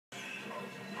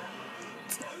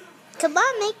Come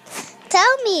on,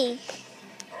 tell me.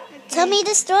 Okay. Tell me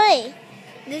the story.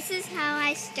 This is how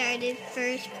I started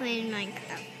first playing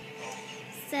Minecraft.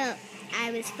 So, I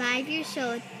was 5 years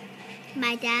old.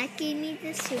 My dad gave me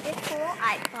this super cool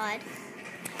iPod.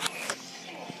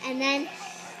 And then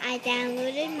I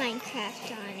downloaded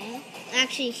Minecraft on it.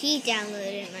 Actually, he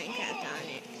downloaded Minecraft on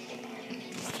it.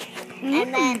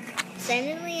 And then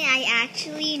suddenly I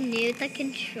actually knew the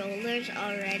controllers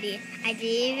already. I didn't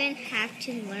even have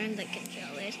to learn the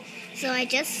controllers. So I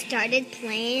just started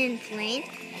playing and playing.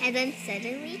 And then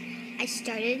suddenly I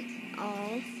started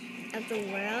all of the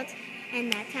world.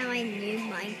 And that's how I knew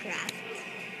Minecraft.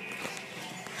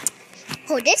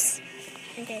 Hold this.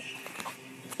 Okay.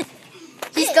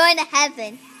 He's going to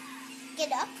heaven.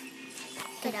 Get up.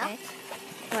 Get up.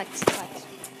 What?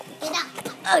 Get up.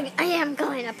 Oh, I am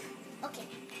going up. Okay.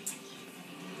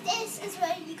 This is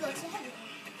where you go to heaven.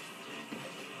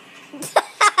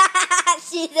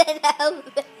 She's in heaven.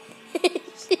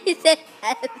 She's in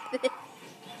heaven.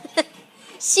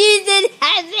 She's in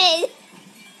heaven.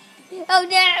 Oh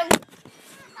no.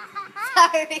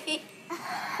 Sorry.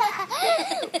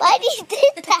 Why did you do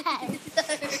that?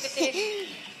 Sorry.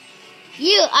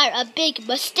 You are a big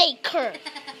mistaker.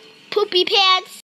 Poopy pants.